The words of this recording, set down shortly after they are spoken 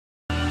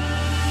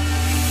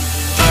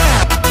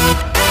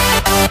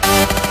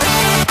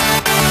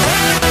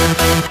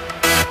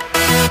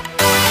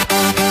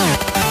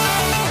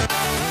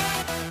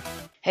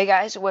Hey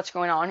guys, what's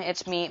going on?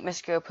 It's me,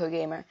 Mr. Pro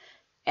Gamer,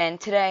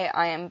 and today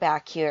I am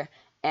back here,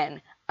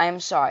 and I'm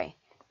sorry.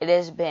 It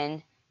has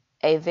been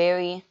a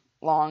very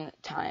long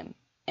time,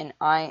 and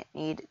I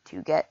need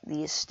to get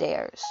these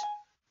stairs.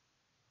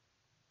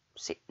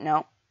 See,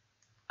 no.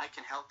 I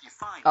can help you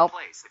find a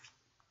place.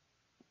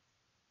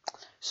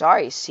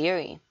 Sorry,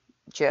 Siri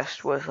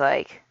just was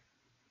like,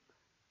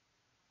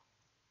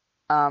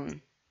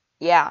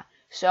 yeah,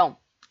 so,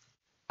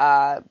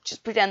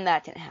 just pretend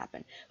that didn't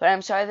happen. But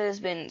I'm sorry that it's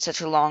been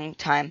such a long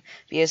time,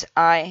 because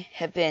I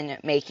have been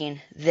making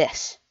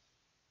this.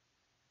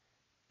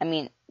 I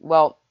mean,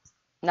 well,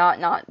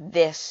 not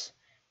this,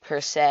 per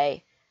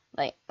se.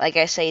 Like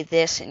I say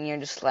this, and you're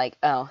just like,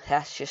 oh,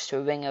 that's just a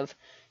ring of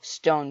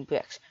stone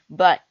bricks.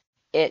 But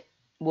it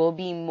will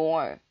be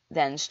more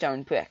than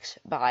stone bricks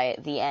by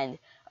the end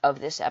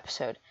of this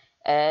episode.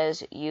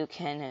 As you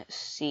can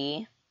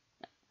see,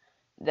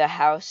 the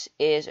house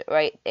is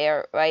right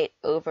there, right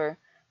over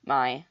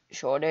my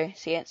shoulder.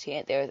 See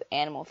it? There's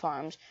animal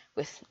farms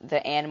with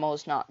the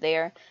animals not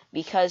there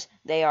because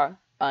they are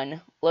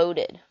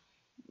unloaded.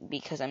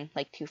 Because I'm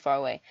like too far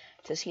away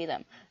to see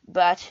them.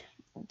 But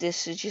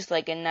this is just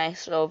like a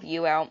nice little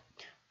view out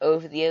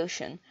over the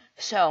ocean.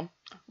 So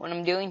what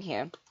I'm doing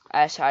here,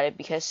 I decided,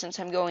 because since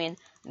I'm going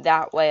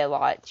that way a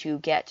lot to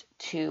get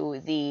to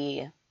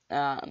the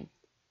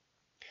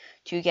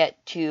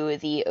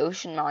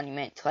ocean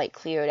monument to like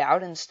clear it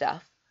out and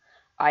stuff,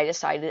 I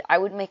decided I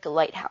would make a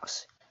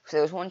lighthouse. So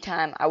there was one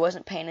time I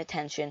wasn't paying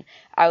attention.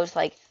 I was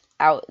like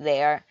out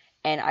there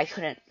and I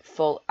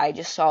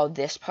just saw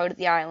this part of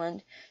the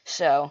island,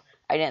 so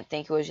I didn't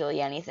think it was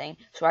really anything.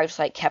 So I just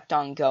like kept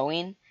on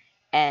going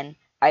and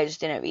I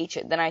just didn't reach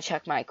it. Then I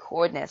checked my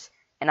coordinates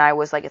and I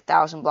was like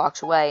 1,000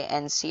 blocks away,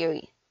 and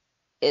Siri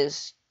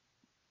is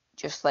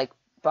just like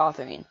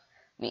bothering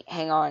me.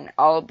 Hang on,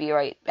 I'll be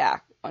right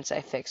back once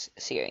I fix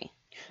Siri.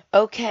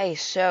 Okay,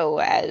 so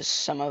as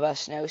some of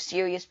us know,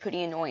 Siri is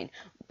pretty annoying,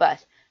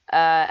 but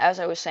as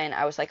I was saying,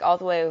 I was like all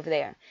the way over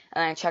there,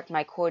 and I checked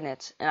my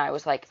coordinates, and I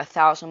was like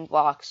 1,000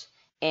 blocks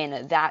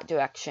in that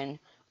direction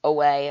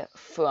away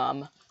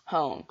from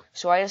home.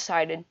 So I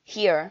decided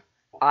here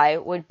I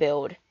would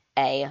build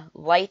a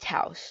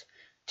lighthouse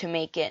to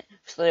make it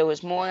so that it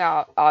was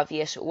more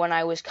obvious when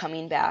I was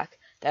coming back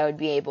that I would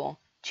be able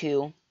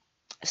to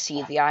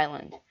see the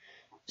island.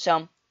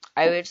 So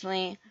I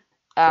originally,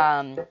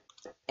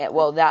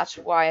 that's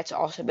why it's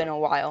also been a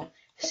while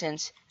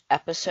since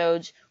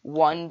episodes.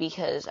 1,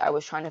 because I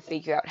was trying to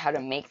figure out how to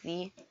make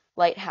the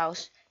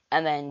lighthouse,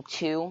 and then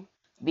 2,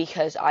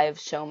 because I have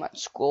so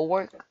much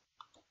schoolwork,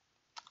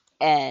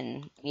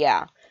 and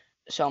yeah,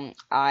 so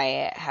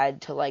I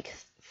had to like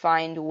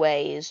find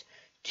ways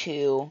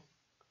to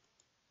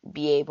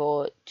be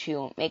able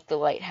to make the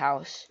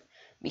lighthouse,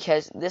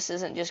 because this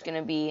isn't just going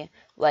to be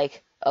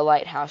like a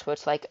lighthouse where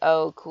it's like,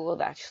 oh cool,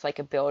 that's just like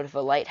a build of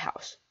a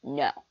lighthouse.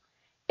 No,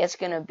 it's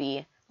going to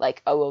be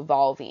like a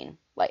revolving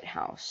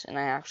lighthouse, and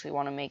I actually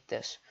want to make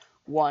this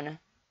one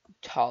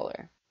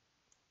taller.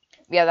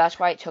 Yeah, that's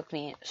why it took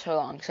me so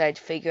long, because I had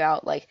to figure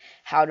out like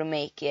how to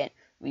make it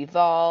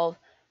revolve.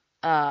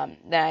 Then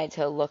I had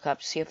to look up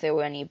to see if there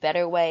were any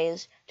better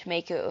ways to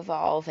make it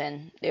revolve,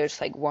 and there just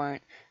like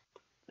weren't.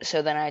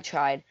 So then I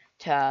tried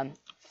to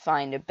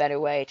find a better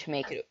way to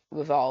make it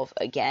revolve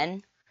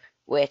again,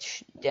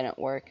 which didn't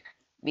work,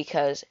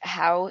 because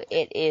how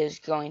it is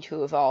going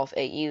to revolve,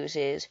 it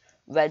uses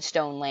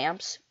redstone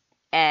lamps,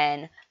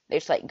 and they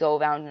just like go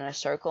around in a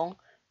circle,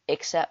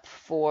 except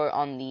for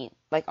on the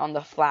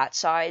flat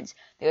sides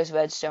there's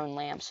redstone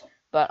lamps,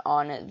 but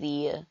on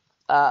the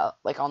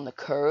on the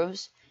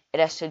curves it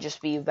has to just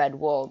be red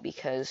wool,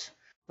 because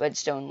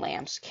redstone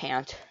lamps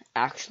can't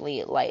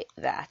actually light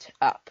that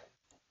up.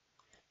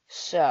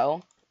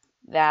 So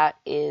that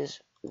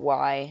is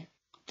why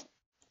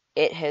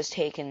it has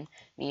taken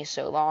me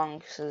so long,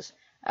 because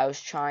I was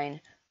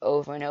trying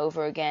over and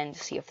over again to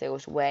see if there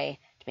was a way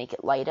to make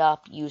it light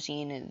up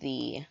using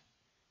the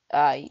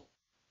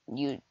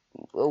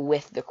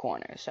with the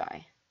corner,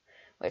 and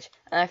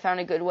I found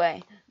a good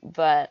way,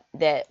 but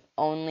that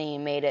only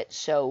made it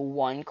so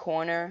one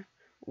corner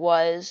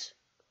was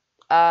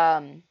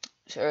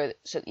so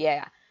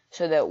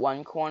that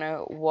one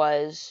corner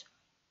was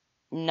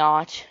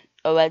not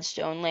a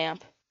redstone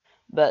lamp,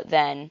 but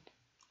then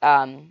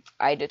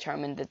I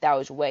determined that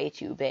was way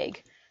too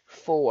big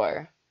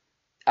for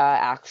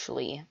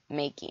actually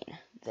making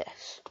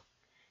this.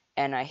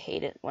 And I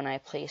hate it when I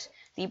place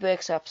the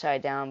bricks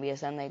upside down,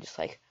 because then they just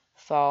like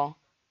fall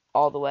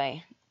all the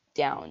way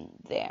down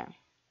there.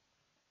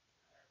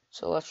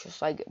 So let's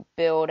just like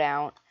build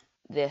out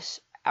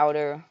this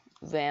outer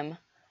rim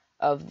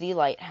of the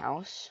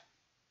lighthouse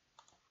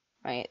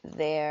right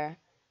there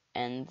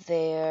and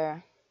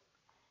there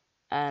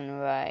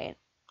and right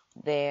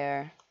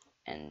there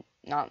and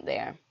not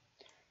there.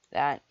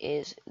 That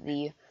is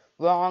the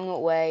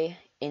wrong way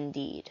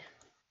indeed.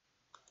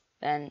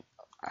 Then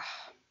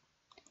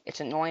it's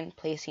annoying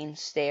placing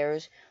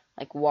stairs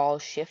like wall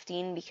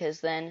shifting, because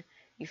then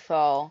you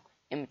fall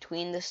in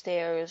between the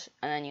stairs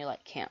and then you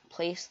like can't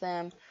place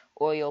them,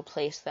 or you'll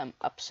place them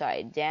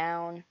upside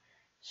down.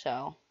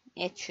 So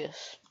it's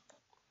just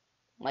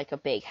like a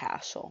big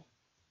hassle.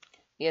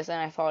 Because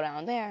then I fall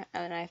down there,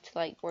 and then I have to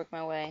like work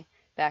my way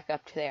back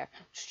up to there.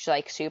 It's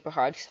like super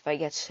hard, because if I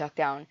get stuck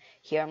down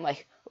here, I'm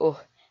like, oh,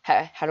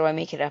 how do I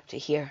make it up to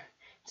here?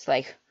 It's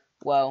like,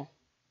 whoa,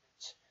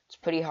 it's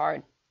pretty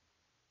hard.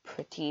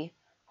 Pretty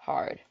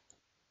hard.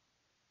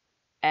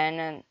 And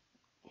then,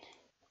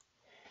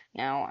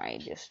 now I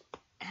just,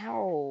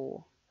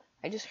 ow,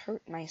 I just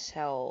hurt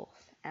myself.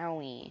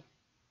 Owie.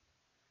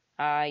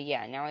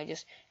 Yeah, now I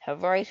just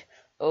have right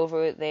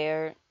over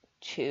there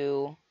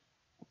to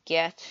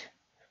get,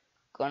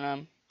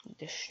 gonna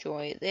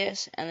destroy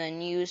this, and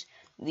then use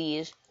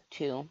these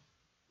to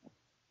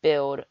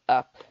build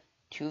up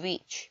to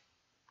reach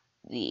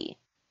the,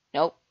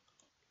 nope,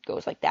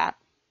 goes like that.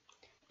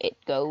 It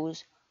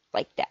goes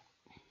like that.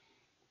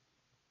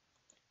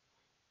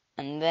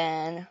 And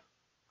then,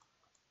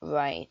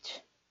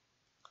 right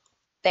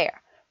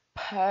there.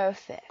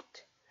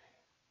 Perfect.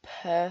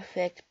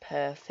 Perfect,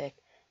 perfect,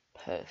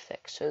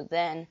 perfect. So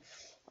then,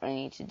 what I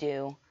need to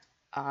do,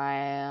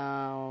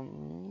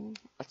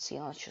 let's see,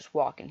 let's just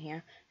walk in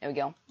here. There we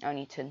go. I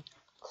need to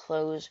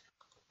close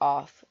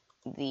off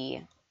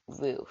the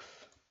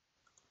roof.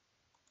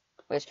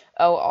 Which,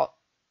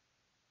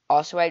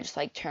 also I just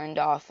like turned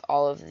off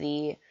all of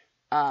the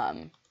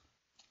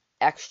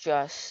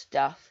extra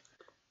stuff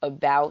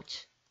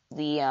about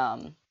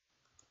the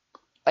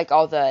like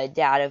all the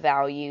data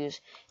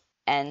values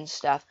and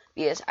stuff,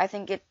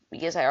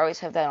 because I always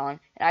have that on,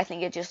 and I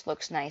think it just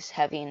looks nice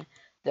having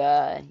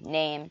the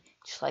name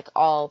just like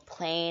all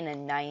plain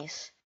and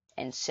nice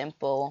and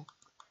simple.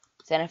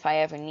 Then if I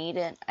ever need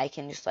it, I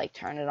can just like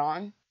turn it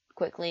on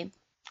quickly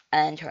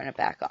and turn it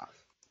back off.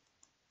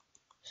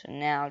 So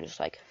now just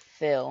like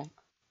fill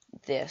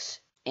this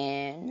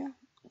in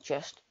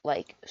just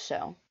like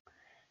so.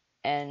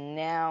 And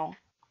now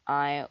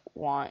I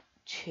want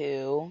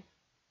to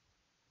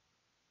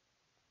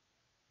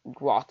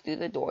walk through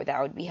the door.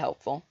 That would be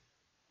helpful.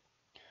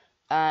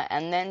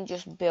 And then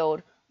just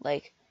build,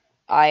 like,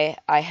 I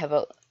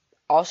have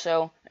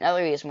also,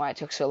 another reason why it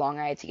took so long,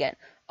 I had to get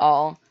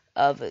all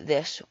of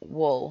this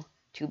wool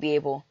to be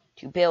able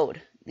to build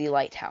the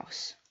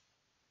lighthouse.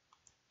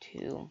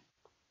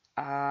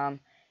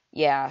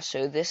 Yeah,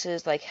 so this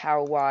is like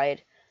how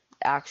wide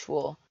the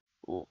actual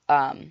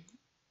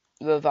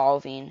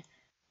revolving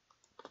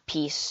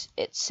piece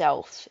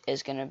itself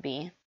is gonna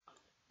be,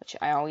 which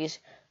I always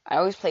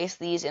place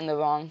these in the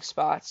wrong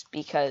spots,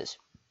 because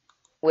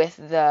with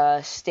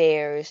the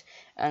stairs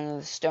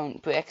and the stone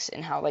bricks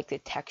and how like the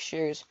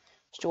textures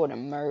sort of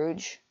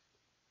merge,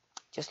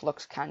 just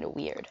looks kind of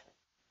weird.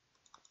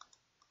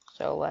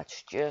 So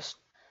let's just,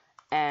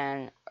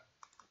 and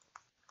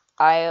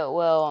I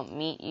will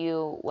meet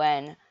you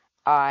when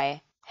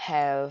I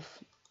have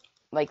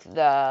like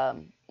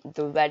the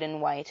red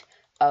and white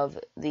of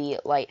the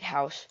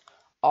lighthouse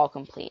all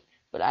complete.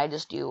 But I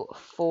just do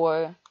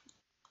 4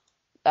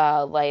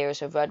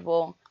 layers of red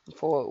wool,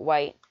 4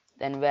 white,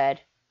 then red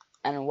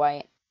and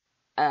white,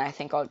 and I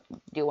think I'll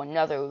do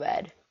another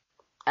red,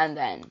 and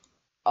then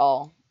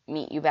I'll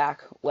meet you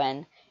back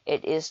when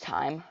it is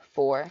time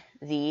for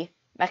the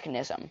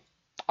mechanism.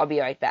 I'll be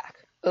right back.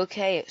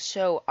 Okay,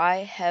 so I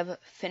have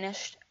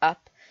finished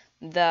up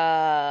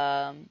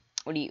the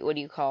what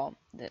do you call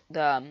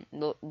the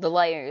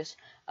layers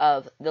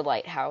of the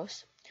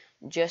lighthouse.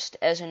 Just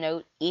as a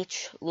note,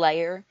 each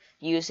layer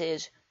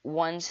uses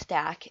 1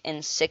 stack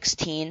and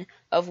 16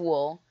 of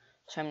wool,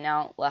 so I'm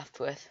now left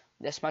with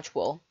this much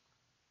wool,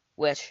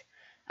 which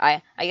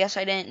I guess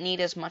I didn't need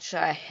as much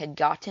as I had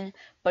gotten,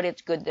 but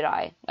it's good that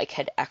I like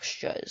had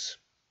extras.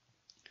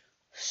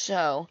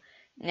 So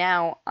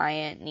now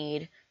I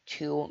need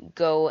to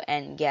go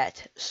and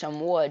get some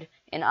wood,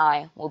 and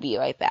I will be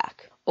right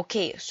back.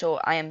 Okay, so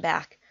I am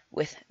back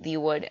with the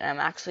wood, and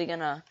I'm actually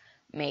gonna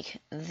make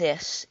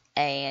this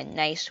a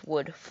nice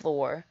wood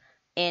floor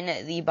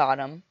in the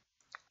bottom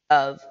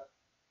of,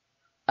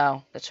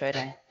 oh, that's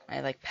right, I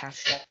like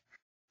patched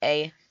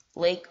a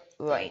lake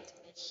right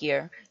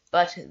here,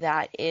 but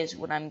that is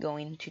what I'm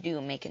going to do,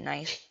 make a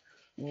nice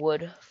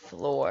wood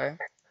floor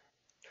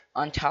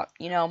on top.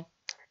 You know,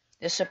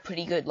 this is a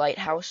pretty good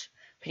lighthouse,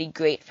 pretty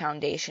great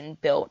foundation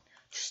built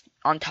just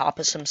on top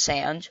of some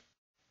sand.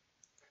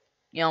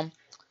 You know,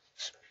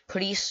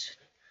 pretty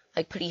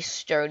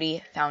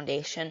sturdy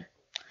foundation.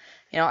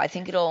 You know, I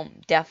think it'll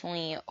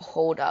definitely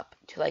hold up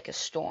to like a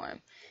storm.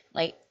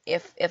 Like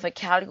if a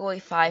Category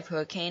 5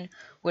 hurricane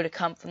were to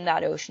come from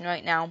that ocean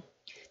right now,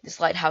 this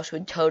lighthouse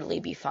would totally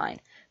be fine.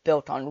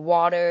 Built on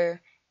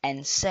water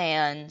and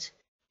sand,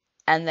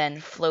 and then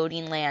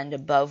floating land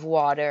above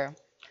water.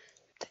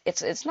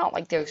 It's not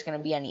like there's gonna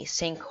be any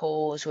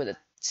sinkholes where the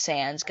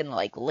sand's gonna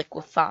like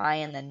liquefy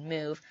and then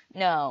move.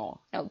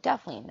 No,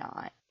 definitely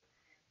not.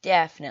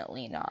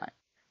 Definitely not.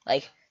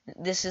 Like,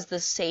 this is the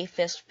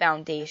safest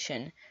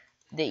foundation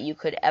that you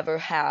could ever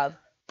have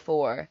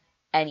for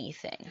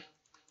anything.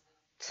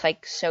 It's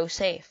like so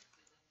safe.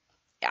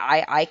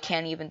 I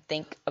can't even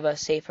think of a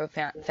safer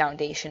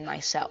foundation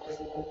myself.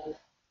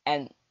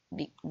 And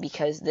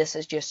because this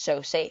is just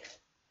so safe.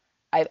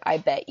 I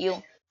bet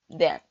you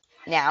that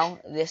now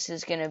this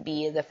is going to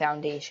be the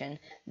foundation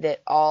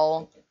that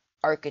all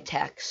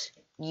architects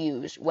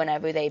use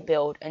whenever they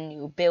build a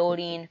new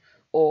building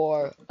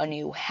or a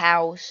new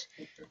house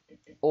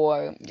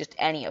or just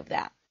any of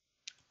that.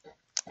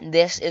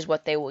 This is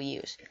what they will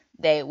use.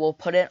 They will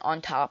put it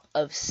on top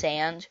of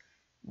sand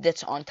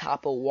that's on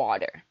top of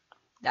water.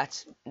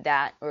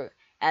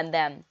 And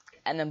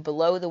then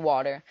below the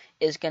water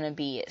is going to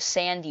be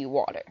sandy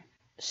water.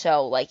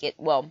 So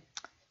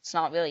it's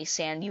not really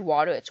sandy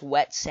water, it's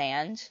wet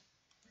sand.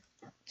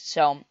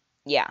 So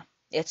yeah,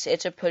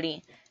 it's a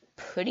pretty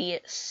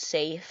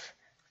safe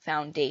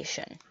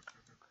foundation.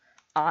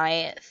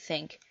 I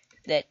think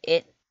that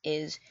it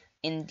is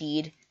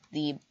indeed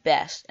the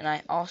best, and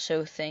I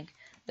also think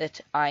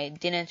that I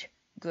didn't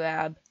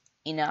grab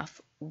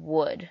enough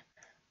wood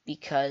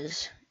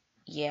because,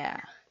 yeah.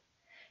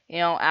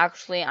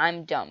 Actually,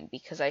 I'm dumb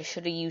because I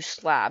should have used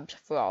slabs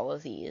for all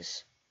of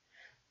these.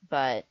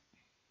 But,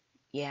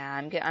 yeah,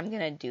 I'm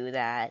gonna do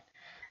that.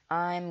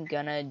 I'm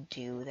gonna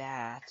do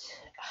that.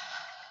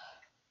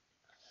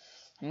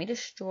 Let me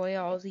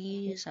destroy all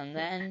these, and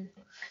then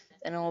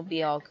it'll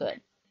be all good.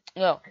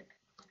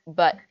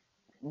 But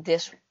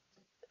this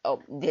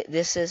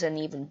is an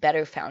even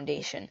better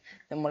foundation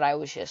than what I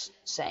was just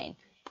saying.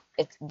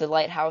 The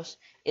lighthouse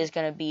is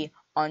gonna be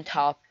on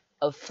top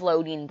of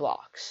floating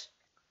blocks.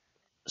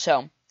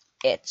 So,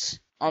 it's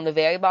on the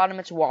very bottom,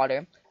 it's water,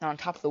 and on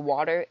top of the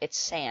water, it's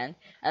sand,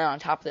 and on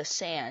top of the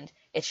sand,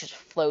 it's just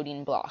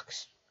floating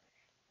blocks.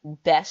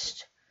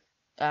 Best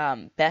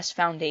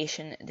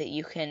foundation that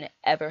you can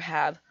ever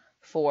have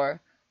for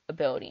a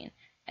building.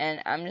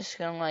 And I'm just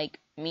gonna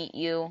meet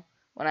you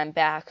when I'm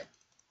back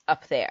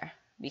up there,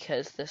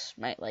 because this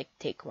might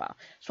take a while.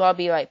 So I'll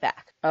be right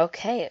back.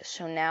 Okay,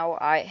 so now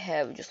I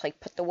have just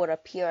put the wood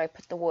up here, I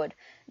put the wood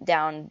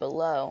down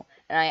below,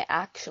 and I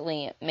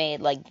actually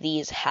made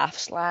these half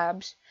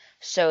slabs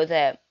so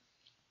that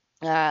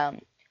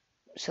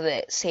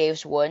it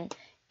saves wood,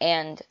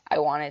 and I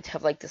wanted to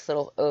have this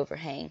little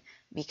overhang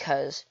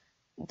because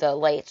the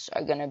lights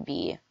are gonna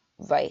be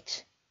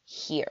right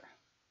here.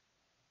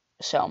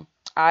 So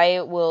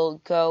I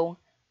will go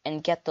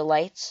and get the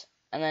lights,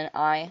 and then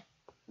I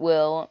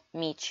will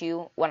meet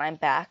you when I'm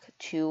back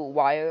to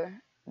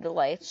wire the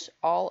lights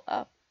all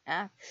up.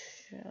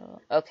 Actually,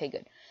 okay,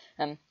 good.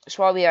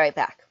 So I'll be right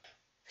back.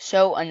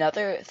 So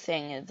another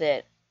thing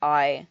that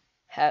I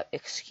have,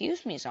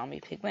 excuse me,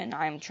 zombie pigman,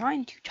 I'm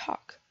trying to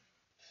talk.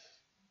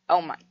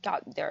 Oh my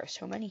god, there are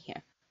so many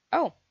here.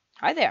 Oh,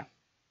 hi there.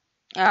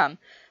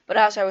 But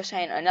as I was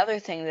saying, another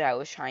thing that I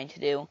was trying to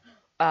do,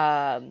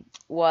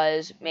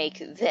 was make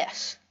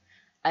this.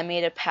 I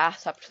made a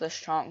path up to the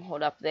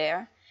stronghold up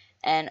there,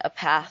 and a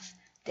path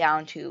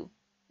down to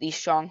the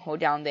stronghold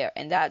down there.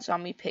 And that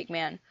zombie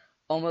pigman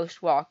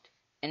almost walked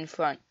in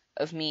front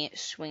of me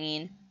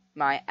swinging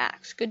my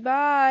axe.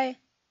 Goodbye!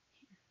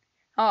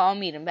 Oh, I'll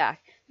meet him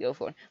back. Go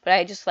for it. But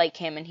I just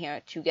came in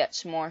here to get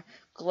some more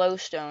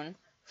glowstone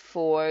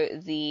for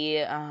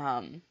the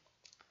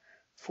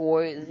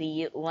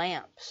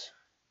lamps.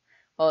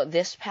 Well,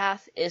 this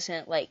path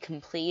isn't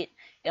complete.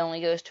 It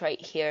only goes to right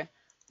here.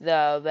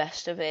 The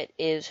rest of it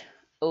is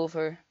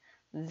over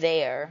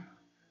there.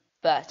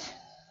 But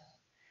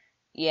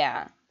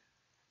yeah,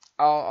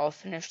 I'll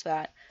finish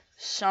that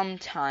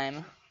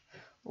sometime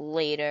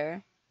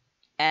later,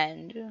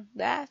 and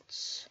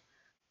that's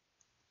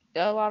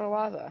a lot of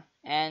lava.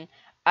 And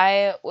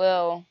I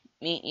will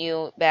meet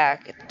you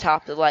back at the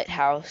top of the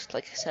lighthouse,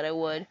 like I said I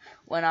would,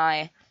 when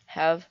I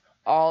have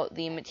all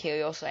the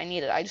materials I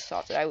needed. I just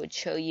thought that I would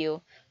show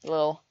you the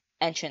little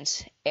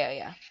entrance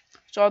area.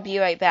 So I'll be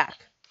right back.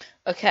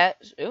 Okay,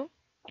 so,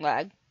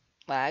 lag,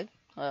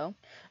 hello.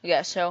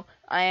 Okay, so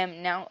I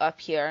am now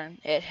up here.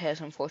 It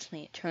has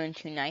unfortunately turned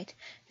to night.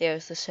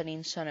 There's the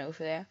setting sun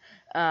over there.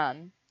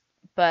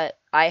 But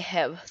I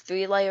have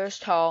 3 layers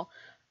tall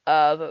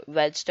of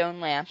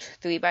redstone lamps,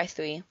 3 by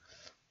 3,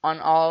 on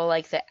all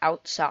the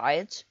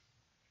outsides.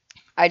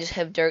 I just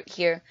have dirt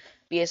here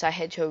because I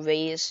had to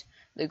raise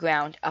the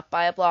ground up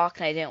by a block,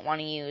 and I didn't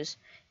want to use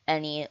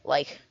any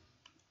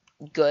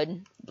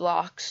good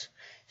blocks,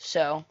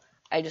 so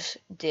I just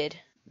did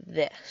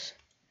this.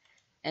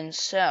 And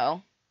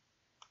so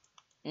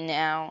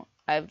now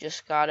I've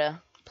just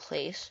gotta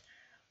place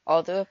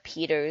all the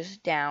repeaters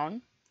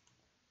down,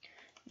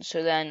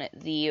 so then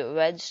the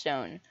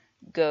redstone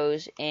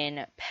goes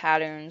in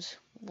patterns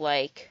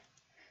like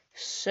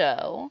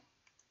so,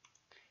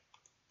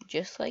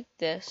 just like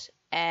this,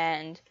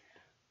 and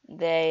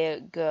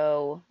they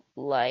go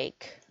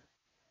like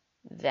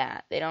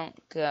that. They don't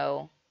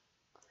go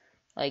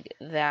like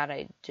that,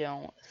 I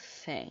don't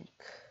think.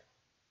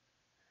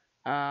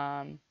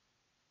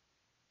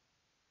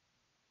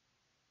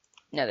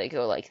 No, they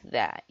go like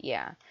that,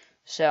 yeah.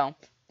 So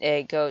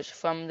it goes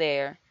from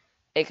there,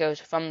 it goes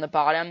from the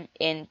bottom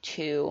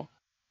into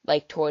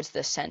towards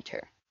the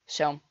center.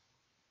 So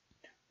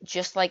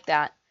just like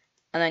that,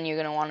 and then you're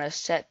going to want to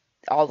set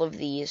all of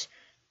these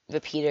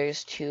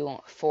repeaters to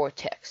 4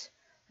 ticks.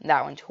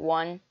 That one to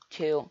 1,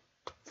 2,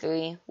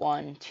 3,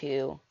 1,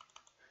 2,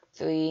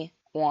 3,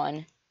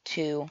 1,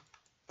 2,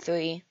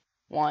 3,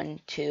 1,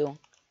 2,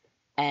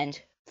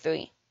 and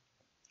 3.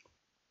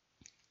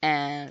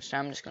 And so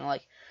I'm just going to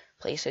like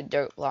place a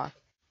dirt block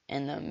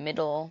in the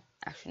middle.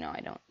 Actually, no,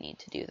 I don't need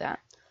to do that.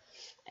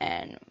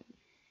 And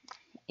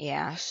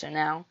yeah, so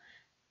now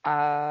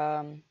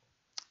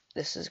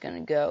this is going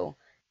to go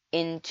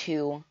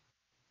into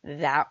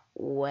that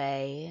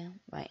way.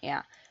 But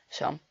yeah,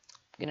 so I'm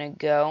going to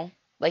go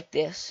like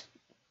this.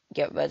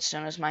 Get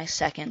redstone as my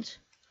second.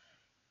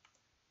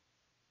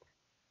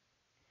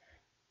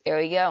 There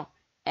we go.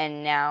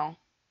 And now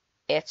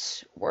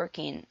it's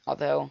working,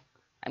 although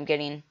I'm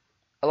getting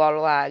a lot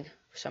of lag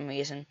for some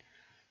reason.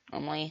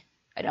 Normally,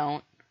 I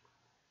don't.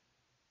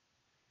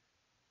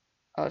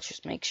 Let's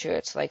just make sure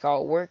it's like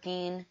all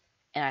working,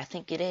 and I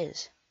think it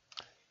is.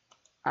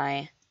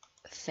 I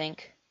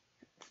think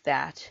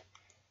that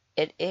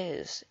it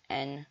is,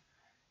 and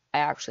I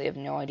actually have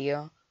no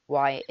idea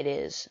why it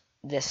is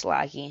this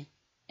laggy.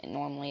 It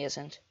normally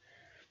isn't.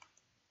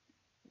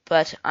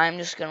 But I'm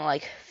just gonna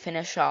like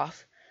finish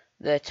off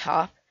the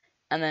top,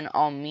 and then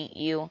I'll meet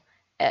you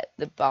at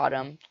the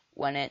bottom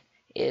when it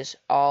is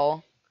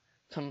all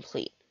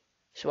complete.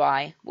 So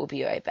I will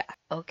be right back.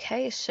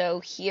 Okay, so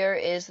here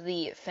is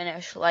the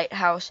finished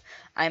lighthouse.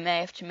 I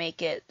may have to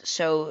make it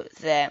so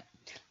that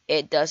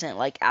it doesn't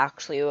like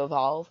actually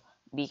revolve,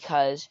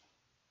 because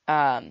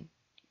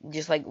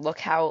just like look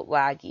how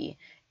laggy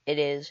it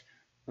is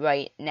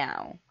right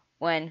now.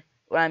 When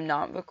I'm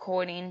not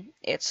recording,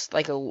 it's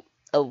like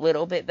a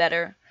little bit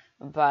better,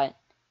 but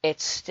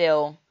it's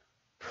still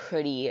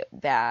pretty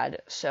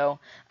bad. So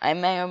I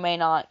may or may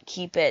not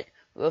keep it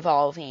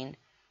revolving,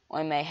 or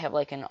I may have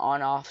like an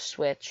on-off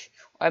switch,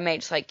 or I may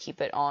just like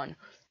keep it on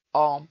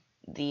all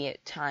the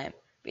time.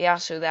 But yeah,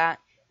 so that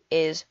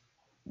is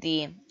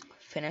the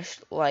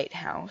finished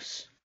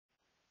lighthouse.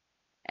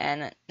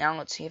 And now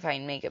let's see if I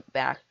can make it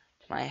back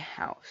to my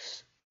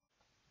house.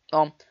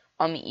 I'll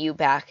meet you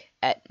back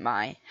at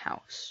my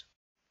house.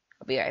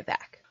 I'll be right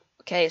back.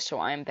 Okay, so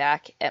I'm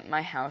back at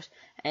my house,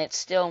 and it's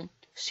still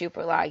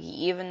super laggy,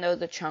 even though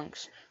the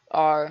chunks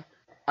are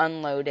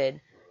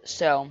unloaded.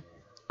 So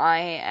I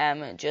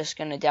am just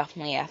going to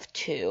definitely have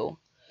to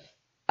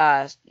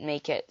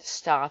make it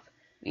stop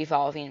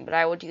revolving, but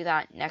I will do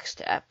that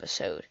next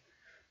episode.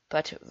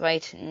 But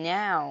right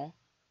now,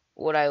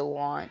 what I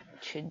want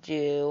to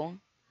do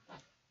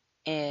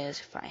is,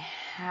 if I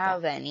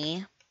have any,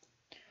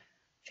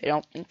 which I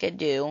don't think I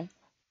do,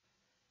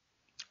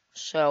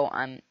 so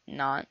I'm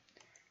not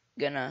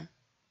gonna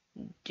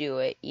do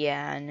it.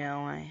 Yeah, no,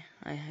 I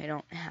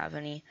don't have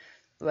any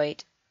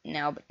right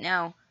now, but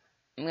now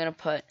I'm gonna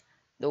put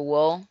the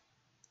wool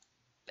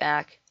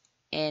back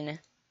in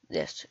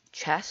this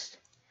chest.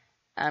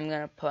 I'm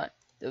gonna put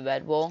the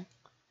red wool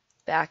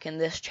back in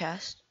this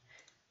chest,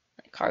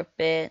 the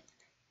carpet,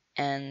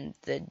 and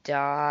the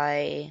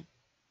dye,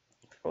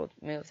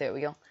 move, there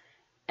we go,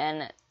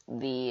 and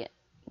the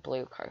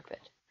blue carpet.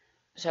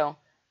 So,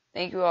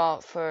 thank you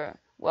all for,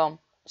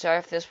 well, sorry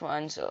if this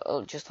one's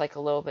just like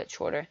a little bit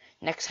shorter.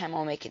 Next time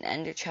I'll make an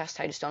ender chest.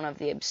 I just don't have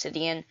the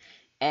obsidian,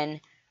 and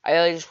I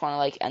really just want to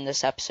like end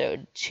this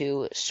episode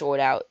to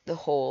sort out the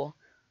whole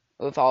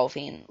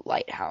revolving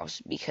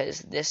lighthouse, because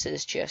this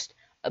is just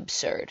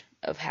absurd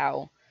of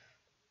how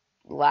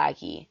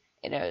laggy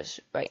it is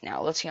right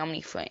now. Let's see how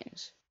many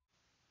frames.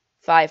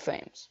 5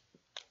 frames.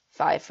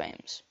 5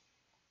 frames.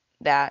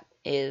 That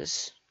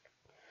is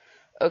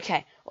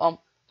okay.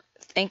 Well,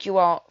 thank you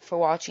all for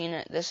watching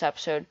this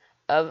episode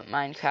of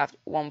Minecraft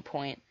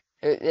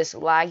this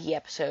laggy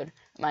episode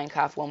of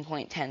Minecraft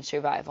 1.10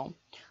 Survival,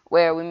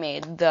 where we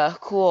made the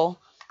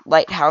cool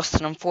lighthouse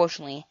that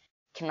unfortunately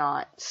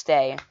cannot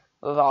stay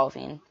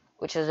revolving,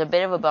 which is a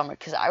bit of a bummer,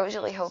 because I was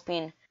really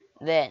hoping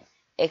that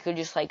it could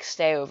just like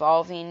stay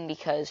revolving,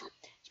 because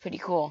it's pretty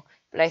cool,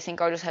 but I think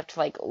I'll just have to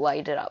like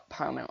light it up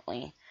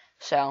permanently.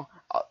 So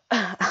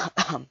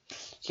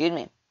excuse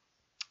me.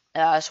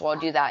 So I'll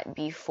do that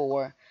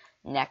before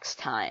next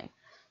time.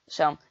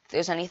 So if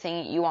there's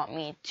anything you want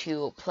me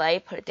to play,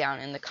 put it down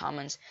in the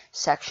comments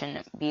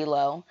section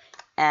below.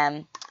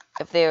 And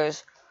if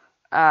there's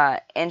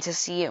and to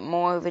see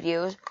more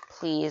videos,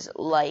 please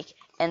like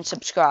and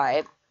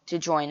subscribe to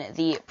join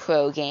the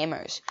pro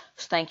gamers.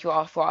 So thank you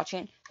all for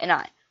watching, and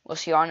I will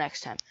see you all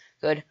next time.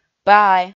 Goodbye.